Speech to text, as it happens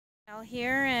Out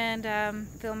here and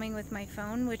filming with my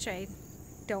phone, which I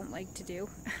don't like to do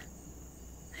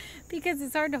because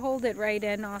it's hard to hold it right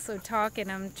and also talk,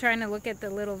 and I'm trying to look at the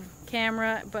little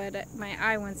camera, but my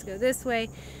eye wants to go this way.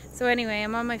 So anyway,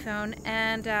 I'm on my phone,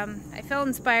 and I felt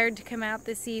inspired to come out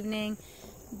this evening.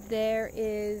 There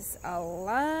is a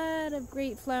lot of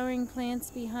great flowering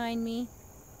plants behind me.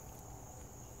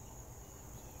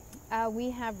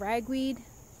 We have ragweed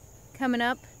coming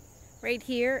up right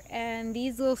here, and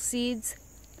these little seeds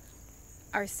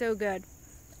are so good.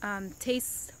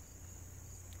 Tastes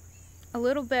a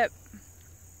little bit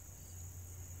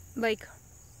like,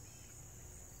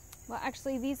 well,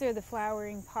 actually these are the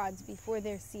flowering pods before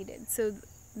they're seeded, so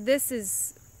this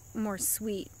is more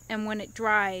sweet, and when it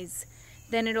dries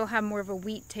then it'll have more of a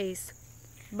wheat taste,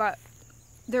 but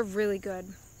they're really good.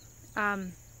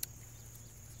 I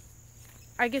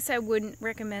guess I wouldn't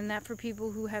recommend that for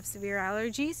people who have severe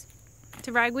allergies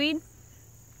to ragweed,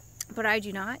 but I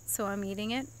do not, so I'm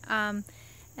eating it. And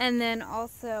then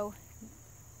also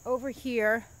over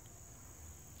here,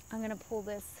 I'm going to pull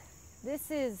this. This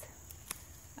is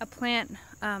a plant,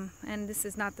 and this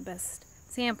is not the best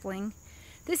sampling.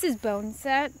 This is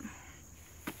Boneset.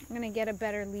 I'm going to get a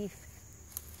better leaf.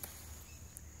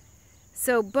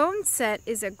 So Boneset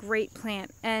is a great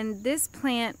plant, and this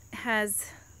plant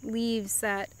has leaves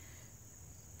that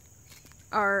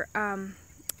are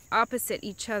opposite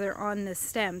each other on the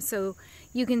stem. So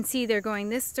you can see they're going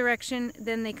this direction,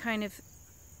 then they kind of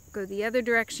go the other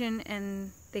direction,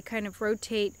 and they kind of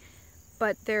rotate,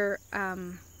 but they're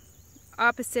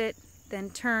opposite,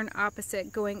 then turn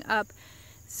opposite, going up.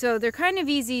 So they're kind of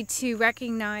easy to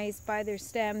recognize by their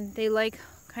stem. They like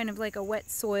kind of like a wet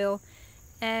soil.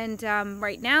 And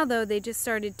right now though, they just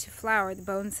started to flower, the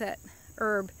Boneset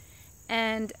herb.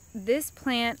 And this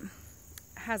plant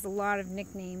has a lot of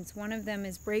nicknames. One of them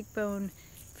is breakbone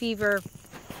fever,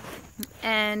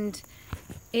 and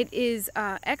it is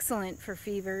excellent for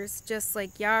fevers, just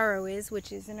like yarrow is,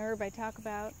 which is an herb I talk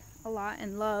about a lot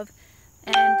and love.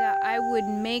 And I would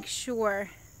make sure,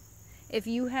 if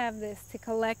you have this, to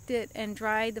collect it and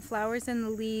dry the flowers and the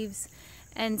leaves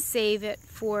and save it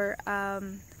for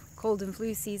cold and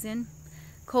flu season.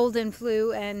 Cold and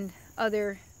flu and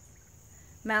other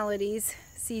maladies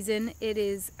season. It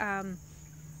is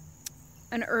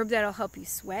an herb that'll help you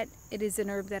sweat. It is an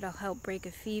herb that'll help break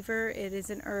a fever. It is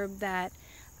an herb that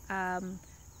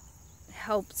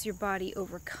helps your body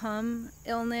overcome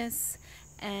illness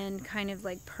and kind of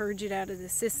like purge it out of the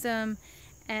system.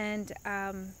 And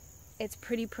it's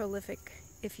pretty prolific,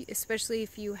 especially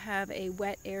if you have a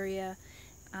wet area.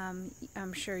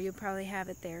 I'm sure you'll probably have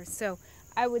it there. So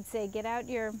I would say get out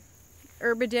your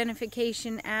herb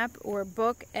identification app or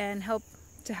book and help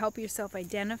yourself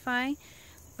identify.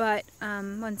 But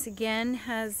once again,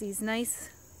 has these nice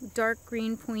dark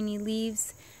green pointy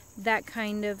leaves, that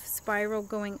kind of spiral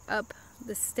going up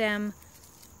the stem,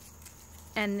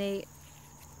 and they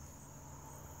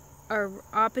are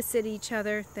opposite each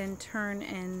other, then turn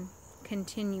and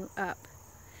continue up.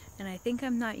 And I think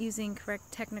I'm not using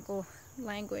correct technical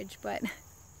language, but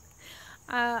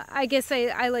I guess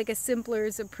I like a simpler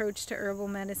approach to herbal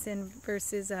medicine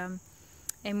versus a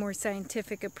more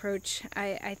scientific approach.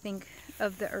 I think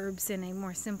of the herbs in a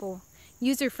more simple,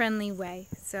 user-friendly way.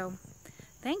 So,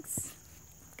 thanks.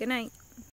 Good night.